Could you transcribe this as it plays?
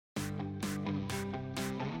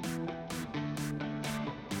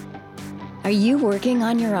Are you working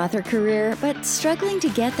on your author career but struggling to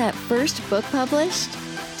get that first book published?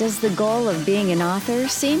 Does the goal of being an author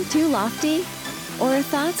seem too lofty? Or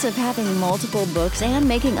thoughts of having multiple books and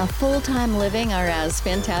making a full-time living are as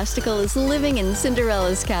fantastical as living in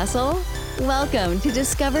Cinderella's castle? Welcome to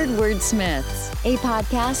Discovered Wordsmiths, a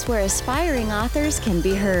podcast where aspiring authors can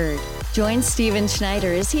be heard. Join Stephen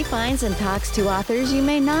Schneider as he finds and talks to authors you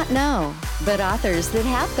may not know, but authors that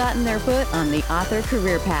have gotten their foot on the author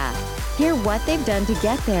career path. Hear what they've done to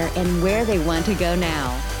get there and where they want to go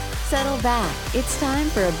now. Settle back. It's time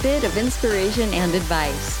for a bit of inspiration and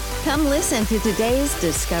advice. Come listen to today's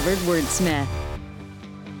Discovered Wordsmith.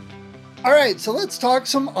 All right, so let's talk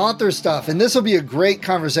some author stuff, and this will be a great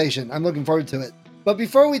conversation. I'm looking forward to it. But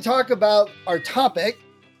before we talk about our topic,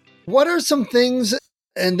 what are some things,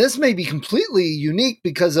 and this may be completely unique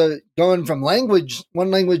because of going from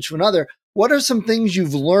one language to another, what are some things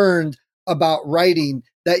you've learned about writing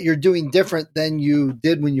that you're doing different than you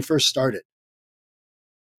did when you first started?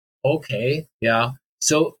 Okay, yeah.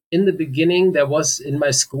 So in the beginning, in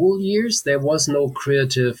my school years, there was no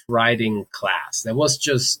creative writing class. There was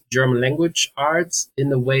just German language arts in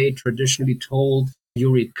the way traditionally told.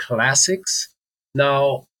 You read classics.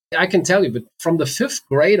 Now, I can tell you, but from the 5th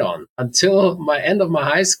grade on until my end of my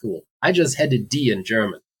high school, I just had a D in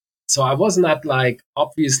German. So I was not like,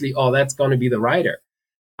 obviously, that's going to be the writer.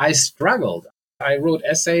 I struggled. I wrote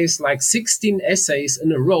essays, like 16 essays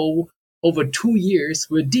in a row over 2 years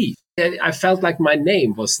with D. I felt like my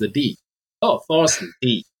name was the D. Oh, Thorsten,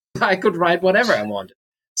 D. I could write whatever I wanted.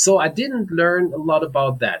 So I didn't learn a lot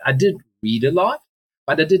about that. I did read a lot,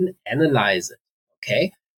 but I didn't analyze it.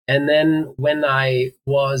 Okay. And then when I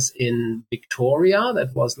was in Victoria,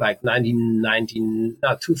 that was like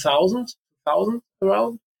 2000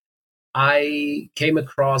 around, I came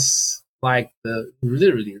across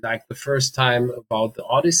literally the first time about the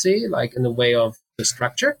Odyssey, like in the way of the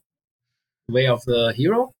structure, the way of the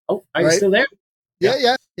hero. Oh, are you still there?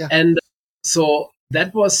 Yeah. And so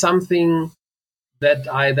that was something that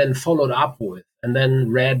I then followed up with and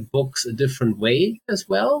then read books a different way as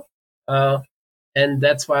well. And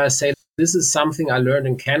that's why I say this is something I learned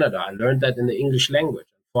in Canada. I learned that in the English language.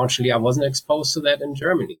 Unfortunately, I wasn't exposed to that in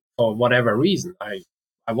Germany for whatever reason. I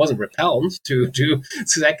wasn't repelled to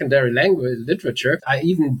secondary language literature. I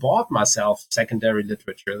even bought myself secondary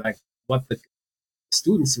literature, like what the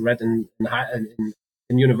students read in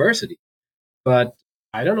university. But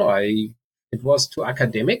I don't know. It was too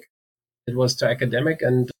academic.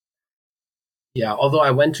 And yeah, although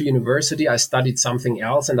I went to university, I studied something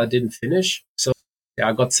else and I didn't finish. So yeah,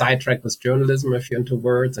 I got sidetracked with journalism, if you're into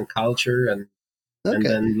words and culture, and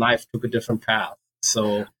then life took a different path.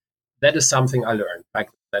 So that is something I learned, like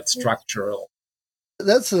that structural.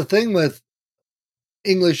 That's the thing with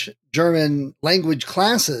English, German language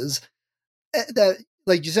classes, that,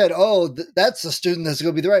 like you said, that's the student that's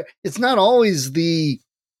going to be the writer. It's not always the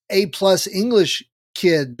A+ English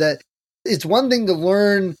kid. That it's one thing to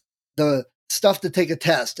learn the stuff to take a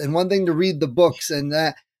test and one thing to read the books, and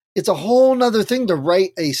that it's a whole nother thing to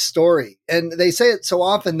write a story. And they say it so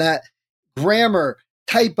often that grammar,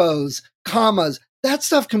 typos, commas, that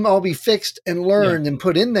stuff can all be fixed and learned and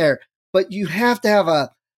put in there. But you have to have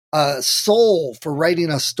a soul for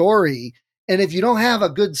writing a story. And if you don't have a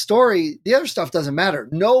good story, the other stuff doesn't matter.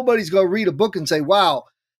 Nobody's going to read a book and say, wow,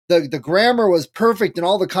 the grammar was perfect and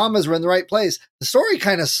all the commas were in the right place. The story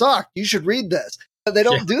kind of sucked. You should read this. But they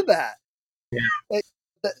don't do that. Yeah.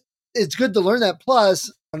 It's good to learn that.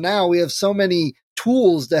 Plus, now we have so many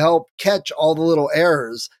tools to help catch all the little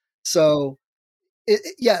errors. So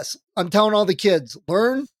yes, I'm telling all the kids,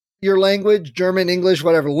 learn your language, German, English,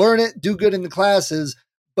 whatever. Learn it, do good in the classes,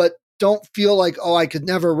 but don't feel like, I could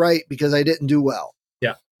never write because I didn't do well.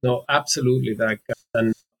 Yeah, no, absolutely.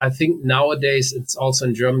 And I think nowadays it's also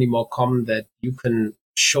in Germany more common that you can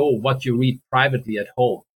show what you read privately at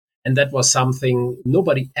home. And that was something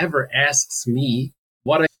nobody ever asks me,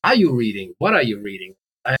 what are you reading? What are you reading?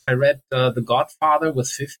 I read The Godfather with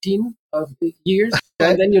 15 years,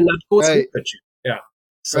 and then you're not good at literature. Yeah.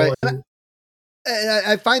 So, and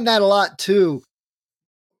I find that a lot too.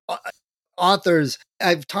 Authors,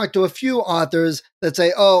 I've talked to a few authors that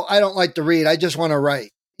say, I don't like to read. I just want to write.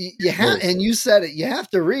 You have, and you said it, you have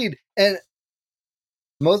to read. And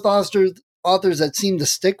most authors that seem to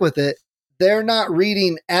stick with it, they're not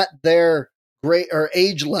reading at their grade or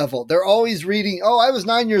age level. They're always reading, I was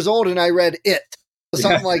 9 years old and I read it.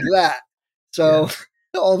 Something like that. So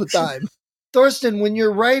all the time. Thorsten, when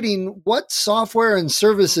you're writing, what software and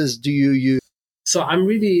services do you use? So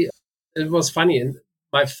it was funny.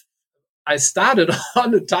 I started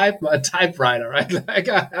on a typewriter, right? Like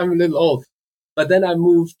I'm a little old, but then I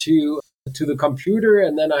moved to to the computer,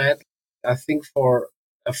 and then I think for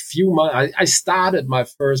a few months, I started my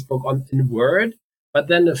first book in Word, but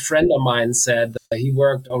then a friend of mine said that he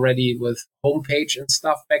worked already with homepage and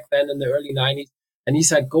stuff back then in the early 90s. And he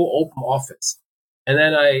said, go open office. And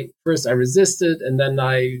then I resisted, and then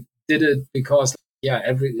I did it because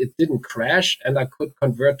it didn't crash and I could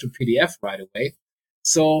convert to PDF right away.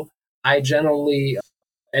 So I generally,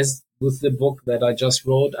 as with the book that I just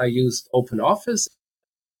wrote, I used OpenOffice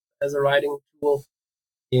as a writing tool.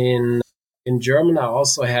 In German, I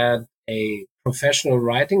also had a professional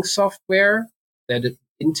writing software that it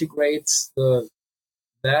integrates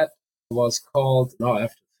that was called, now I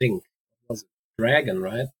have to think, was it Dragon,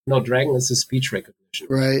 right? No, Dragon is a speech recognition.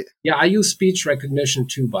 Right. Yeah, I use speech recognition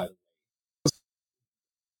too, by the way.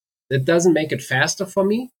 It doesn't make it faster for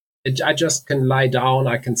me. I just can lie down,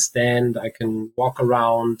 I can stand, I can walk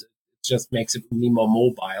around. It just makes it me more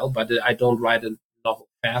mobile, but I don't write a novel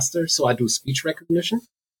faster, so I do speech recognition.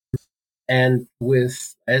 And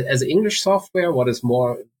as English software, what is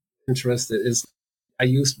more interested is I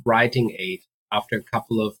used Writing Aid. After a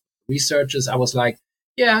couple of researches, I was like,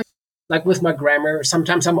 like with my grammar,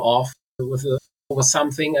 sometimes I'm off with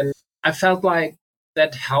something, and I felt like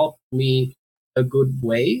that helped me a good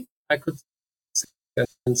way. I could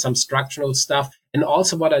and some structural stuff, and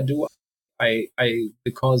also what I do, I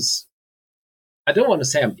because I don't want to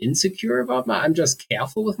say I'm insecure about I'm just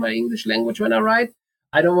careful with my English language when I write.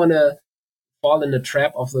 I don't want to fall in the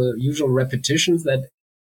trap of the usual repetitions that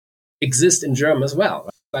exist in German as well.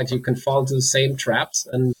 Like you can fall into the same traps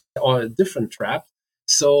or different traps.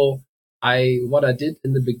 So what I did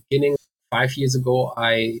in the beginning 5 years ago,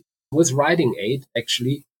 I was Writing Aid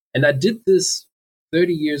actually, and I did this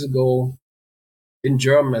 30 years ago in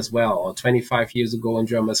German as well, or 25 years ago in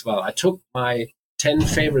German as well. I took my 10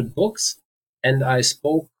 favorite books and I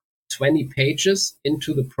spoke 20 pages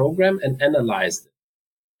into the program and analyzed it.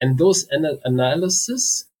 And those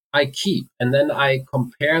analyses I keep, and then I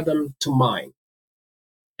compare them to mine.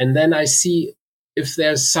 And then I see if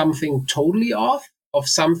there's something totally off of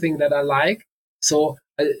something that I like. So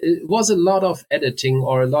it was a lot of editing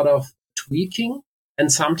or a lot of tweaking.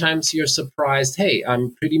 And sometimes you're surprised, hey,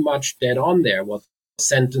 I'm pretty much dead on there. What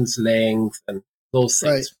sentence length and those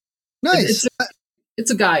things. Right. Nice. It's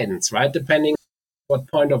a guidance, right? Depending what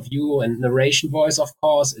point of view and narration voice, of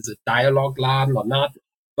course. Is it dialogue laden or not?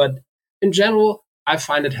 But in general, I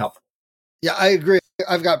find it helpful. Yeah, I agree.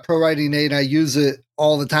 I've got Pro Writing Aid. I use it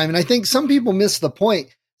all the time. And I think some people miss the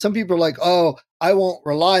point. Some people are like, oh, I won't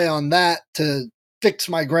rely on that to fix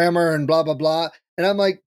my grammar and blah, blah, blah. And I'm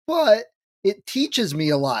like, but it teaches me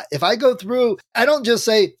a lot. If I go through, I don't just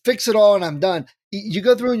say, fix it all and I'm done. You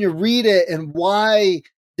go through and you read it, and why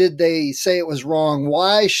did they say it was wrong?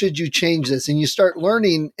 Why should you change this? And you start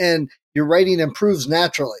learning, and your writing improves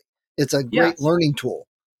naturally. It's a great learning tool.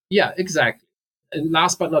 Yeah, exactly. And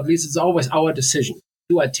last but not least, it's always our decision.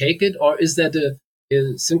 Do I take it, or is that a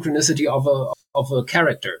synchronicity of a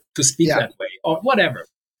character to speak that way, or whatever?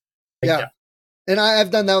 Yeah. And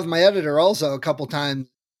I've done that with my editor also a couple times.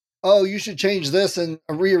 Oh, you should change this and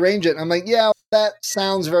rearrange it. And I'm like, yeah, that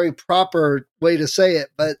sounds very proper way to say it,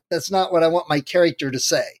 but that's not what I want my character to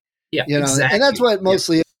say. Yeah, exactly. And that's what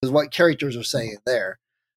mostly is what characters are saying there.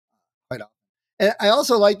 Quite often. And I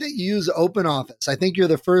also like that you use OpenOffice. I think you're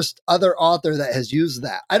the first other author that has used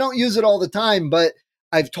that. I don't use it all the time, but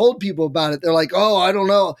I've told people about it. They're like, oh, I don't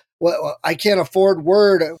know. Well, I can't afford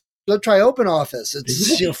Word. Go try OpenOffice.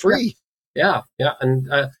 It's free. Yeah.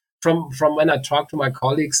 And from when I talk to my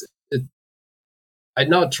colleagues, I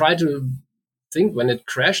now try to think when it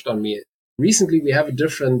crashed on me. Recently, we have a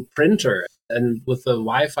different printer, and with the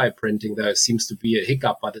Wi-Fi printing, there seems to be a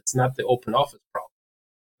hiccup, but it's not the OpenOffice problem.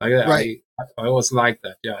 I always like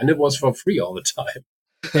that, and it was for free all the time.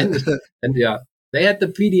 And they had the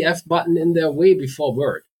PDF button in there way before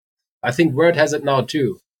Word. I think Word has it now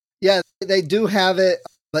too. Yeah, they do have it,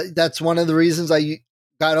 but that's one of the reasons I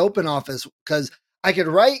got OpenOffice, because I could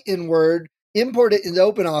write in Word, import it into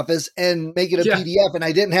OpenOffice, and make it a PDF, and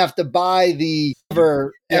I didn't have to buy the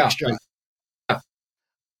extra. Yeah.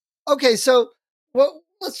 Okay, so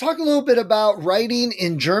let's talk a little bit about writing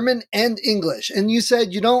in German and English. And you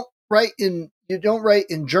said you don't write in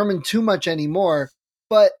German too much anymore,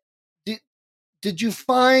 but did you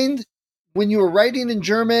find when you were writing in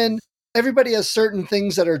German, everybody has certain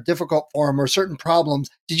things that are difficult for them or certain problems?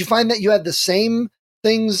 Did you find that you had the same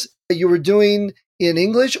things that you were doing in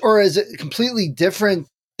English, or is it completely different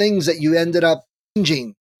things that you ended up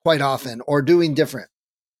changing quite often or doing different?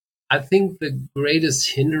 I think the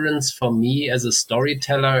greatest hindrance for me as a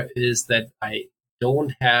storyteller is that I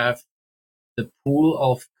don't have the pool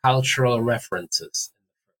of cultural references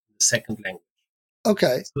in the second language.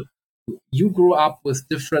 Okay. So you grew up with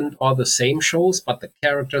different or the same shows, but the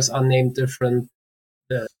characters are named different.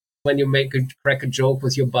 When you crack a joke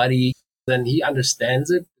with your buddy, then he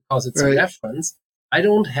understands it because it's Right. a reference. I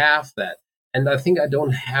don't have that. And I think I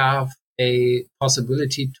don't have a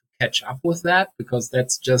possibility to catch up with that because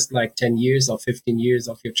that's just like 10 years or 15 years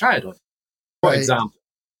of your childhood, for Right. example.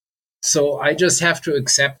 So I just have to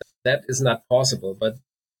accept that is not possible. But,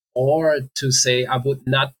 or to say I would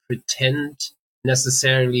not pretend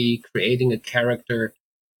necessarily creating a character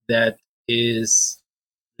that is,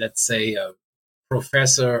 let's say, a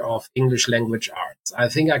professor of English language arts. I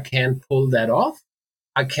think I can pull that off.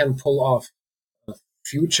 I can pull off a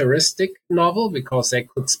futuristic novel because they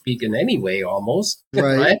could speak in any way almost,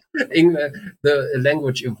 Right. The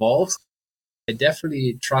language evolves. I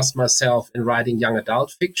definitely trust myself in writing young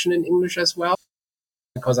adult fiction in English as well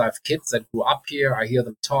because I have kids that grew up here. I hear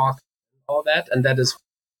them talk, all that. And that is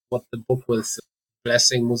what the book with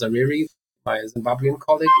Blessing Musariri, my Zimbabwean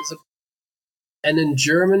colleague, is about. And in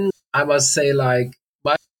German, I must say, like,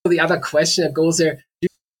 the other question that goes there,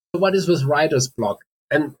 what is with writer's block?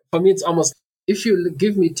 And for me, it's almost, if you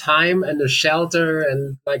give me time and a shelter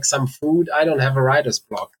and like some food, I don't have a writer's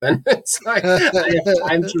block. Then it's like I have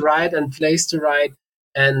time to write and place to write.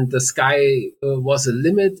 And the sky was a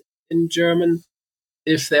limit in German.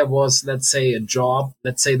 If there was, let's say, a job,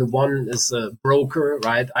 let's say the one is a broker,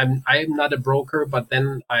 right? I'm not a broker, but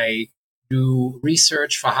then I do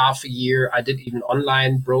research for half a year. I did even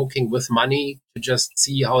online broking with money to just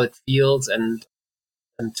see how it feels and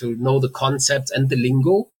to know the concepts and the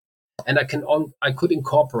lingo. And I could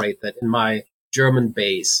incorporate that in my German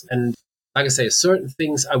base. And like I say, certain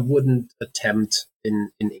things I wouldn't attempt in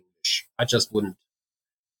English. I just wouldn't.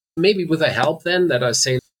 Maybe with a help then that I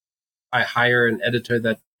say I hire an editor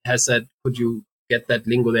that has that, could you get that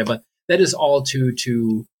lingo there? But that is all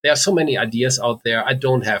to there are so many ideas out there. I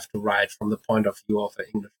don't have to write from the point of view of an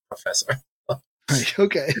English professor. Right.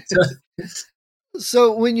 Okay.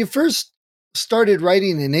 So when you first started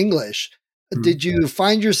writing in English, did you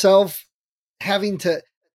find yourself having to,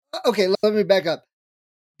 okay, let me back up.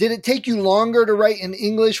 Did it take you longer to write in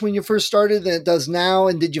English when you first started than it does now?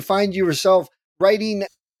 And did you find yourself writing,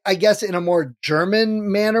 I guess, in a more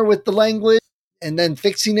German manner with the language and then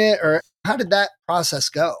fixing it? Or how did that process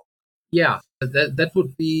go? Yeah, that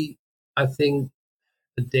would be, I think,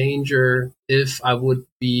 a danger if I would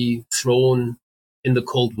be thrown in the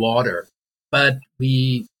cold water. But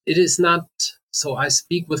it is not, so I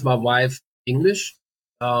speak with my wife English,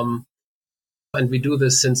 and we do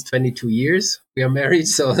this since 22 years. We are married,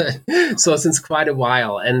 so since quite a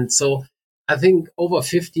while. And so I think over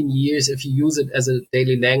 15 years, if you use it as a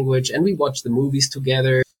daily language and we watch the movies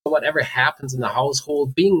together, whatever happens in the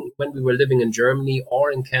household, being when we were living in Germany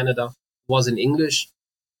or in Canada, was in English.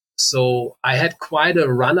 So I had quite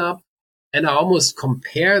a run up, and I almost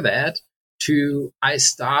compare that to I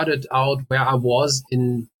started out where I was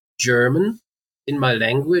in German in my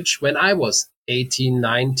language when I was 18,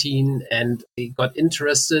 19 and I got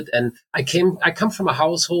interested, and I come from a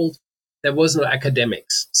household there was no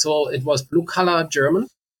academics. So it was blue collar German.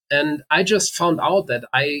 And I just found out that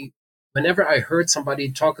whenever I heard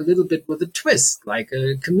somebody talk a little bit with a twist, like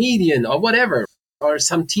a comedian or whatever, or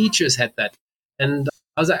some teachers had that. And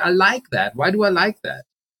I was like, I like that. Why do I like that?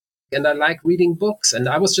 And I like reading books. And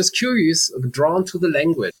I was just curious, drawn to the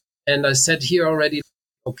language. And I said here already,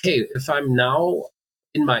 okay, if I'm now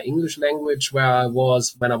in my English language where I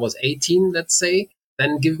was when I was 18, let's say,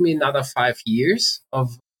 then give me another 5 years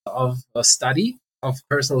of a study, of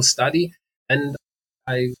personal study. And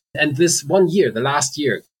this 1 year, the last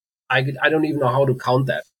year, I don't even know how to count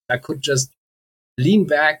that. I could just lean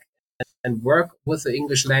back and work with the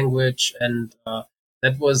English language. And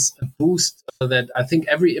that was a boost that I think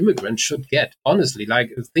every immigrant should get, honestly.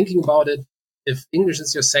 Like thinking about it, if English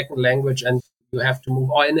is your second language and you have to move,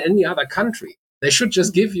 or in any other country, they should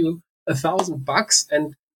just give you $1,000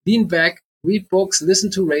 and lean back, read books, listen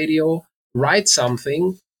to radio, write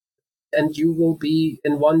something, and you will be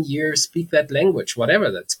in 1 year speak that language, whatever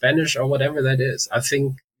that, Spanish or whatever that is. I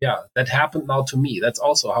think, yeah, that happened now to me. That's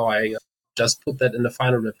also how I just put that in the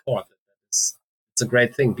final report. It's a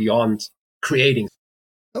great thing beyond creating.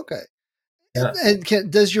 Okay. Yeah.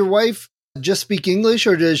 And does your wife just speak English,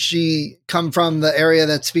 or does she come from the area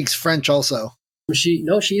that speaks French also? She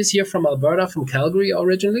is here from Alberta, from Calgary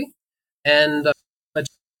originally, and but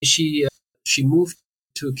she moved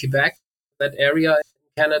to Quebec, that area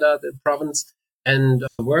in Canada, the province, and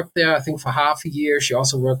worked there. I think for half a year. She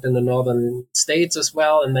also worked in the northern states as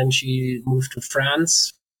well, and then she moved to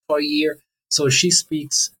France for a year. So she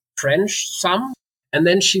speaks French some, And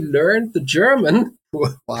then she learned the German,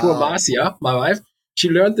 poor Marcia, my wife, she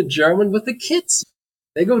learned the German with the kids.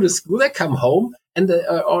 They go to school, they come home, and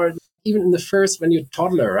or even in the first, when you're a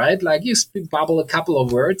toddler, right? Like you babble a couple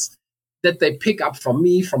of words that they pick up from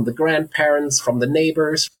me, from the grandparents, from the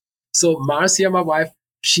neighbors. So Marcia, my wife,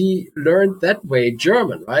 she learned that way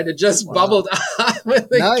German, right? It just bubbled up.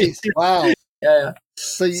 Nice. Wow. Yeah.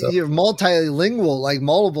 So you're multilingual, like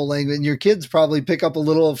multiple language, and your kids probably pick up a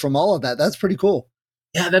little from all of that. That's pretty cool.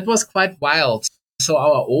 Yeah, that was quite wild. So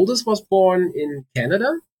our oldest was born in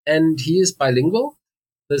Canada, and he is bilingual.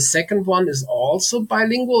 The second one is also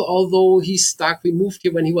bilingual, although he's stuck. We moved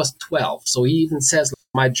here when he was 12. So he even says,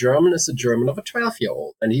 my German is the German of a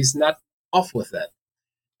 12-year-old, and he's not off with that.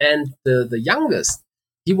 And the youngest,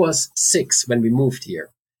 he was 6 when we moved here.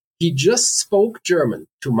 He just spoke German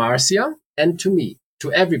to Marcia and to me,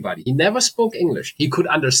 to everybody. He never spoke English. He could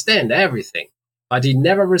understand everything, but he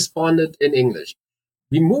never responded in English.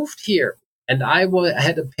 We moved here, and I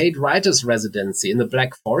had a paid writer's residency in the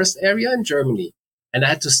Black Forest area in Germany, and I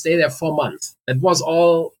had to stay there 4 months. That was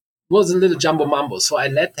a little jumbo mambo. So I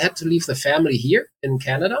had to leave the family here in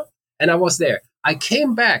Canada, and I was there. I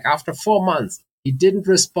came back after 4 months. He didn't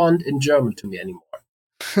respond in German to me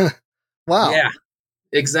anymore. Wow. Yeah,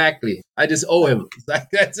 exactly. I just owe him.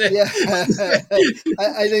 That's it. Yeah.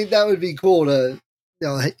 I think that would be cool to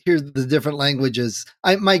hear the different languages.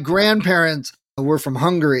 My grandparents were from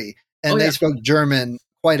Hungary, and they spoke German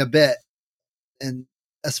quite a bit, and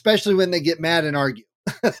especially when they get mad and argue.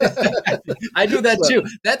 I do that too.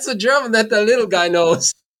 That's the German that the little guy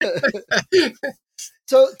knows.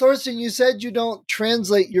 So, Thorsten, you said you don't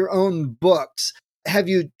translate your own books. Have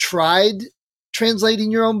you tried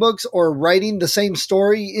translating your own books or writing the same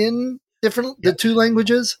story in the two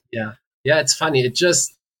languages? Yeah, it's funny.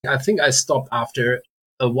 I think I stopped after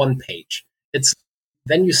one page.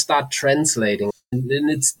 Then you start translating, and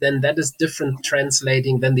then that is different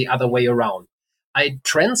translating than the other way around. I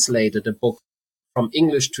translated a book from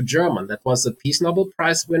English to German. That was the Peace Nobel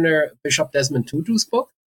Prize winner, Bishop Desmond Tutu's book.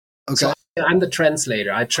 Okay. So I'm the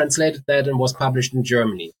translator. I translated that and was published in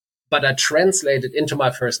Germany. But I translated into my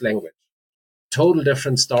first language. Total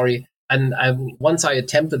different story. And once I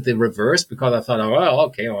attempted the reverse because I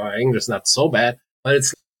thought, English is not so bad. But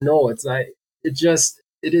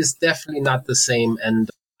it is definitely not the same. And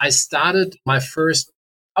I started my first,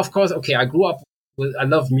 of course, I grew up I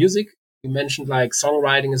love music. You mentioned like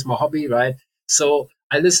songwriting is my hobby, right? So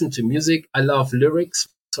I listen to music. I love lyrics.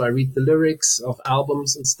 So I read the lyrics of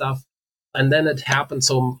albums and stuff. And then it happened.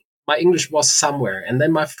 So my English was somewhere. And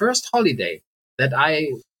then my first holiday that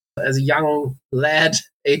I, as a young lad,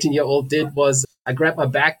 18-year-old did was I grabbed my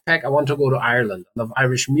backpack. I want to go to Ireland. I love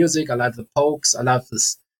Irish music. I love the Pokes. I love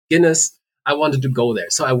this Guinness. I wanted to go there.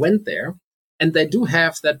 So I went there. And they do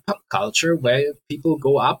have that pub culture where people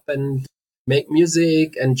go up and make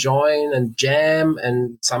music and join and jam.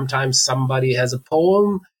 And sometimes somebody has a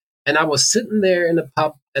poem. And I was sitting there in a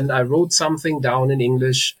pub and I wrote something down in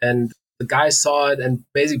English, and the guy saw it and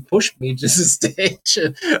basically pushed me to the stage.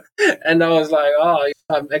 And I was like,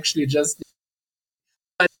 I'm actually just...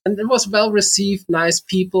 And it was well received, nice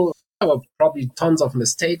people. There were probably tons of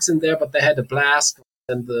mistakes in there, but they had a blast,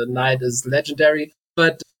 and the night is legendary.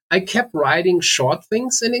 But I kept writing short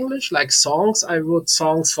things in English, like songs. I wrote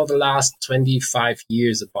songs for the last 25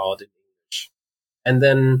 years about in English. And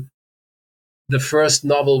then the first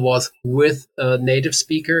novel was with a native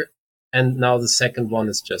speaker, and now the second one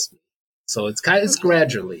is just me. So it's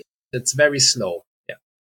gradually. It's very slow. Yeah.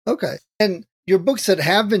 Okay. And your books that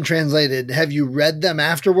have been translated, have you read them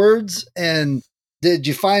afterwards? And did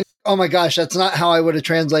you find, oh my gosh, that's not how I would have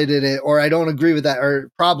translated it, or I don't agree with that, or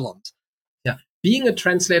problems? Yeah. Being a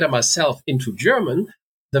translator myself into German,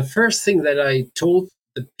 the first thing that I told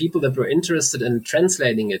the people that were interested in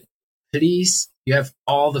translating it, please, you have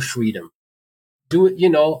all the freedom. Do it,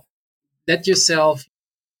 let yourself,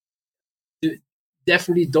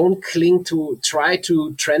 definitely don't cling to try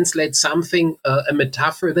to translate something, a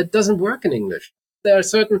metaphor that doesn't work in English. There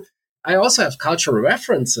are I also have cultural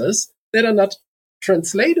references that are not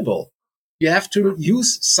translatable. You have to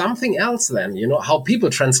use something else then, how people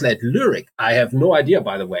translate lyric. I have no idea,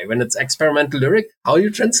 by the way, when it's experimental lyric, how you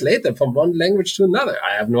translate them from one language to another.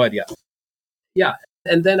 I have no idea. Yeah.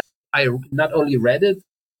 And then I not only read it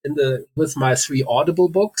with my 3 Audible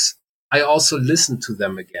books, I also listened to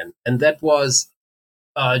them again. And that was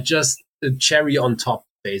just a cherry on top,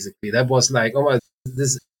 basically. That was like,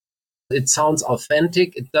 it sounds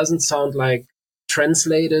authentic. It doesn't sound like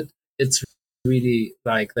translated. It's really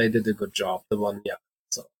like they did a good job. The one, yeah.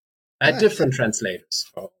 So I had different translators.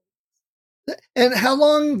 And how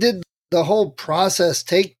long did the whole process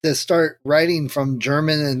take to start writing from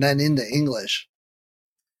German and then into English?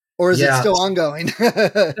 Or is it still ongoing?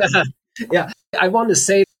 Yeah, I want to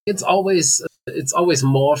say it's always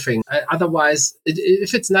morphing. Otherwise,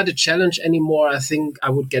 if it's not a challenge anymore, I think I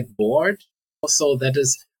would get bored. Also, that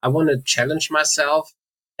is, I want to challenge myself.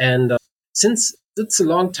 And since it's a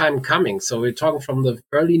long time coming, so we're talking from the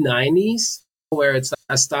early 90s, where it's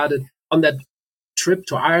I started on that trip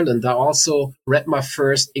to Ireland. I also read my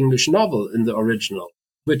first English novel in the original,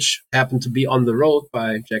 which happened to be On the Road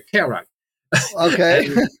by Jack Kerouac. Okay.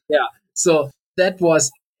 Yeah. So that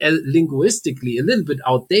was linguistically a little bit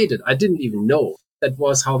outdated. I didn't even know that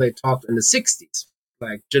was how they talked in the 60s,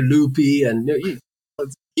 like jalopy and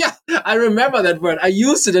yeah, I remember that word. I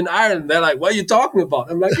used it in Ireland. They're like, "What are you talking about?"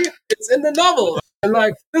 I'm like, yeah, "It's in the novel." I'm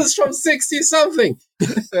like, "This is from 60 something."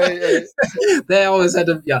 Right. They always had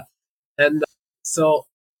a and so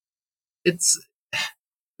it's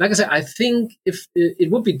like I said. I think if it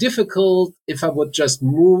would be difficult if I would just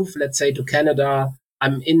move, let's say, to Canada.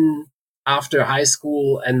 I'm in after high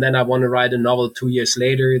school, and then I want to write a novel 2 years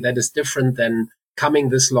later. That is different than coming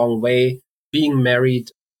this long way, being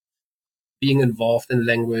married, being involved in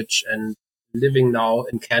language, and living now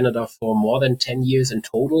in Canada for more than 10 years in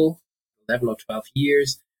total, 11 or 12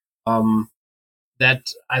 years. That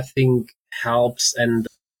I think helps. And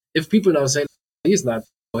if people now say, he's not,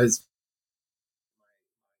 his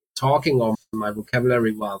talking or my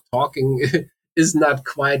vocabulary while talking is not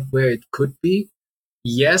quite where it could be.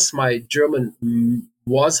 Yes, my German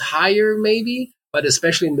was higher maybe, but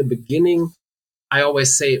especially in the beginning, I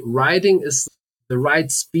always say writing is the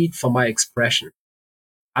right speed for my expression.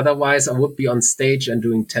 Otherwise, I would be on stage and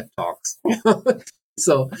doing TED Talks.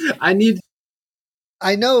 So I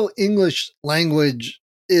know English language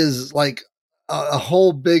is like a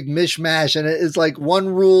whole big mishmash, and it's like one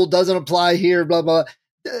rule doesn't apply here, blah, blah.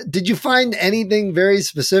 Did you find anything very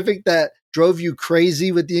specific that drove you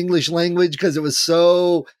crazy with the English language because it was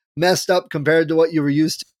so messed up compared to what you were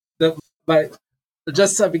used to?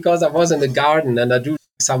 Just because I was in the garden and I do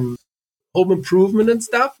some home improvement and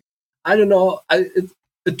stuff, I don't know. A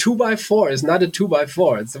 2x4 is not a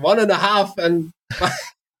 2x4. It's 1.5. And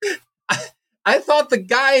I thought the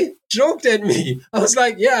guy joked at me. I was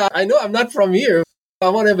like, yeah, I know I'm not from here. I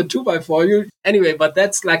want to have a 2x4. Anyway, but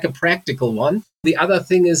that's like a practical one. The other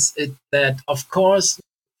thing is that, of course,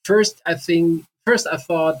 first I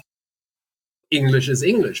thought English is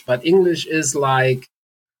English, but English is like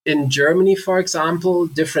in Germany, for example,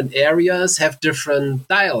 different areas have different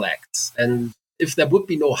dialects. And if there would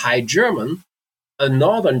be no High German, a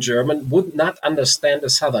Northern German would not understand a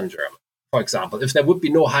Southern German, for example. If there would be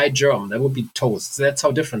no High German, there would be toast. So that's how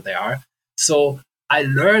different they are. So I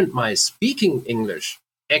learned my speaking English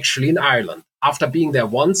actually in Ireland. After being there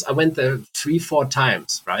once, I went there 3-4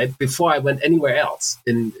 times, right? Before I went anywhere else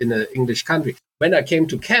in an English country. When I came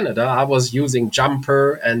to Canada, I was using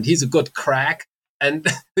Jumper, and he's a good crack. And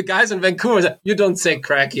the guys in Vancouver said, "You don't say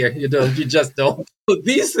crack here. You just don't." So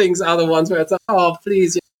these things are the ones where it's like, "Oh,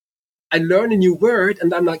 please." I learn a new word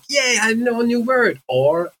and I'm like, "Yay, I know a new word."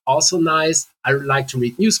 Or also nice, I like to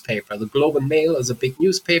read newspaper. The Globe and Mail is a big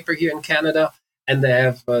newspaper here in Canada. And they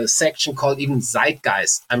have a section called even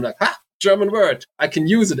Zeitgeist. I'm like, German word. I can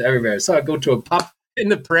use it everywhere. So I go to a pub in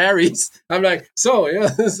the prairies. I'm like,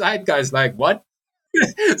 Zeitgeist, like what?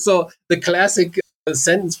 So the classic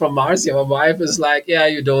sentence from Marcia, my wife, is like, "Yeah,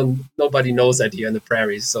 nobody knows that here in the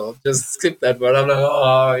prairies. So just skip that word." I'm like,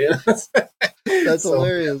 "Oh, That's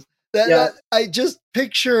hilarious. I just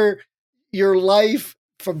picture your life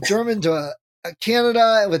from German to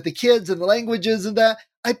Canada with the kids and the languages and that.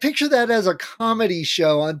 I picture that as a comedy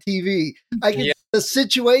show on TV. I get the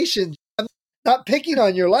situation. I'm not picking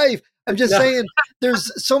on your life. I'm just saying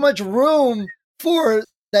there's so much room for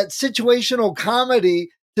that situational comedy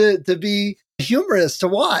to be humorous to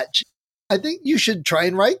watch. I think you should try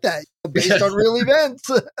and write that based on real events.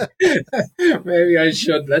 Maybe I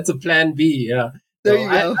should. That's a plan B. Yeah. There you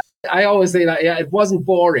go. I always say that, it wasn't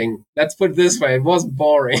boring. Let's put it this way. It wasn't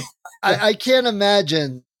boring. I can't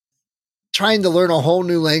imagine trying to learn a whole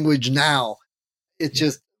new language now. It's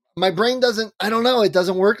just, my brain doesn't, I don't know. It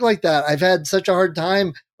doesn't work like that. I've had such a hard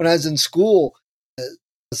time when I was in school.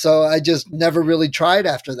 So I just never really tried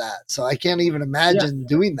after that. So I can't even imagine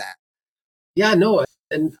doing that. Yeah, no.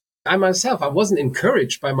 And I myself, I wasn't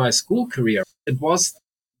encouraged by my school career. It was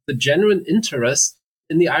the genuine interest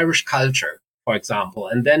in the Irish culture, for example,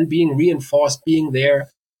 and then being reinforced, being there,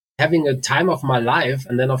 having a time of my life.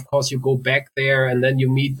 And then, of course, you go back there and then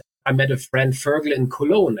I met a friend, Fergal, in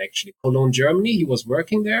Cologne, actually, Cologne, Germany. He was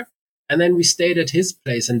working there. And then we stayed at his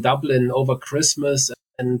place in Dublin over Christmas.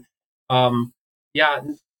 And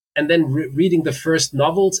and then reading the first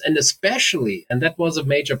novels, and especially, and that was a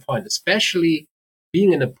major point, especially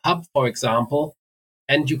being in a pub, for example,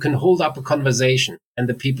 and you can hold up a conversation and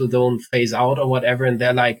the people don't phase out or whatever. And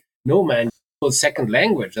they're like, no, man, second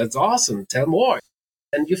language. That's awesome. Tell more.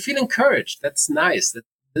 And you feel encouraged. That's nice.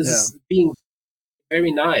 This is being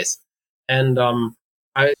very nice. And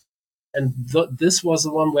this was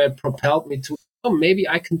the one where it propelled me to, oh, maybe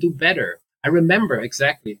I can do better. I remember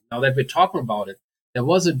exactly, now that we're talking about it, there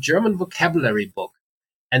was a German vocabulary book.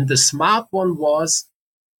 And the smart one was,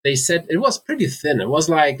 they said, it was pretty thin. It was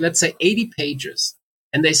like, let's say 80 pages.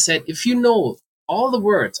 And they said, if you know all the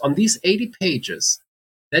words on these 80 pages,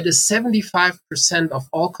 that is 75% of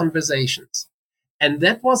all conversations. And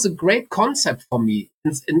that was a great concept for me.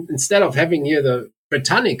 Instead of having here the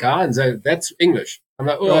Britannica and say, that's English. I'm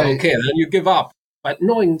like, oh, right. Okay, then you give up. But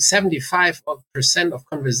knowing 75% of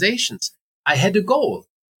conversations, I had a goal.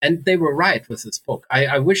 And they were right with this book.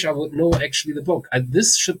 I wish I would know actually the book.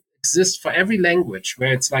 This should exist for every language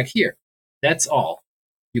where it's like, here, that's all.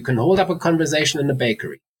 You can hold up a conversation in a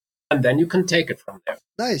bakery and then you can take it from there.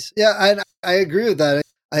 Nice. Yeah, I agree with that.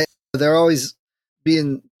 They're always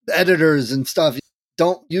being editors and stuff.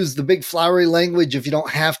 Don't use the big flowery language if you don't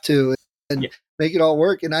have to and make it all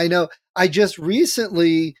work. And I know I just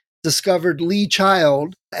recently discovered Lee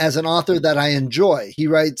Child as an author that I enjoy. He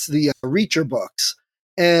writes the Reacher books.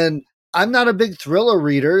 And I'm not a big thriller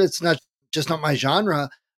reader. It's not my genre,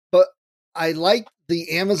 but I like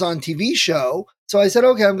the Amazon TV show. So I said,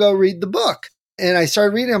 okay, I'm going to read the book. And I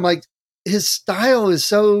started reading. I'm like, his style is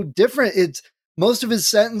so different. Most of his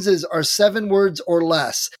sentences are 7 words or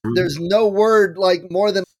less. Mm-hmm. There's no word like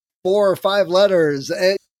more than 4 or 5 letters.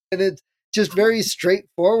 And it's just very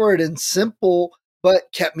straightforward and simple,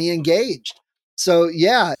 but kept me engaged. So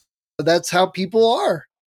yeah, that's how people are.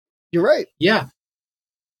 You're right. Yeah.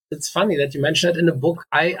 It's funny that you mentioned it in the book.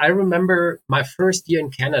 I remember my first year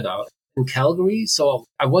in Canada, in Calgary. So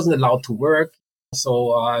I wasn't allowed to work.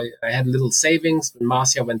 So I had little savings when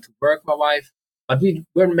Marcia went to work, my wife. But we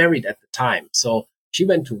weren't married at the time. So she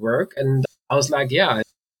went to work and I was like, yeah, I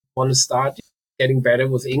want to start getting better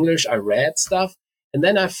with English. I read stuff. And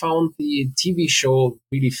then I found the TV show,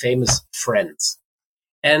 really famous, Friends.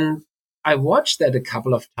 And I watched that a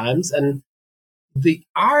couple of times. And the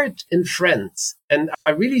art in Friends, and I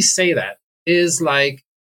really say that, is like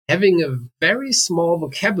having a very small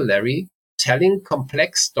vocabulary, telling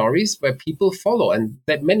complex stories where people follow, and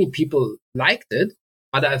that many people liked it.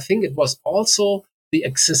 But I think it was also the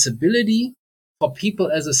accessibility for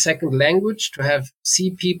people as a second language to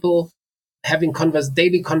see people having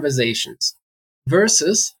daily conversations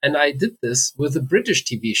versus, and I did this with the British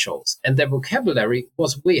TV shows, and their vocabulary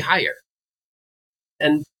was way higher.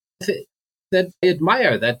 And that I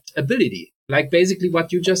admire that ability, like basically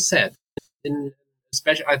what you just said.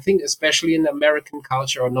 I think especially in American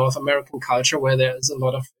culture or North American culture where there is a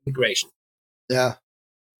lot of immigration. Yeah.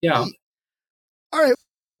 Yeah. All right,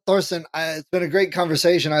 Thorsten, it's been a great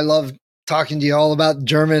conversation. I love talking to you all about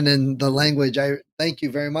German and the language. I thank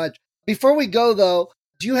you very much. Before we go, though,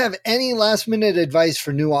 do you have any last-minute advice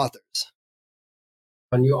for new authors?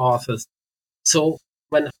 For new authors. So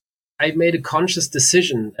when I made a conscious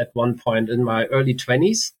decision at one point in my early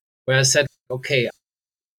 20s where I said, okay,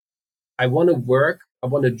 I want to work, I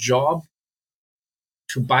want a job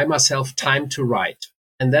to buy myself time to write.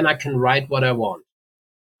 And then I can write what I want.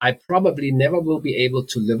 I probably never will be able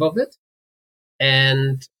to live of it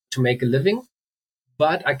and to make a living,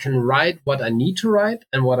 but I can write what I need to write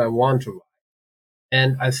and what I want to write.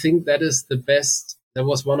 And I think that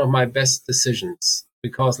was one of my best decisions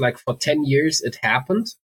because like for 10 years it happened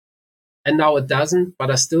and now it doesn't, but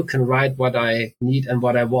I still can write what I need and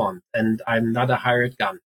what I want. And I'm not a hired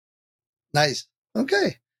gun. Nice.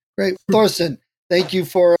 Okay, great. Thorsten, thank you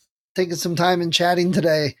for taking some time and chatting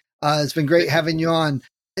today. It's been great having you on.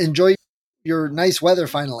 Enjoy your nice weather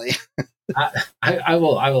finally. I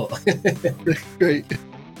will. Great.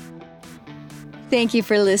 Thank you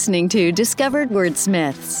for listening to Discovered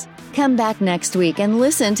Wordsmiths. Come back next week and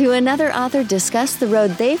listen to another author discuss the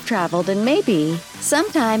road they've traveled, and maybe,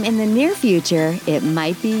 sometime in the near future, it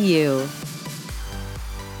might be you.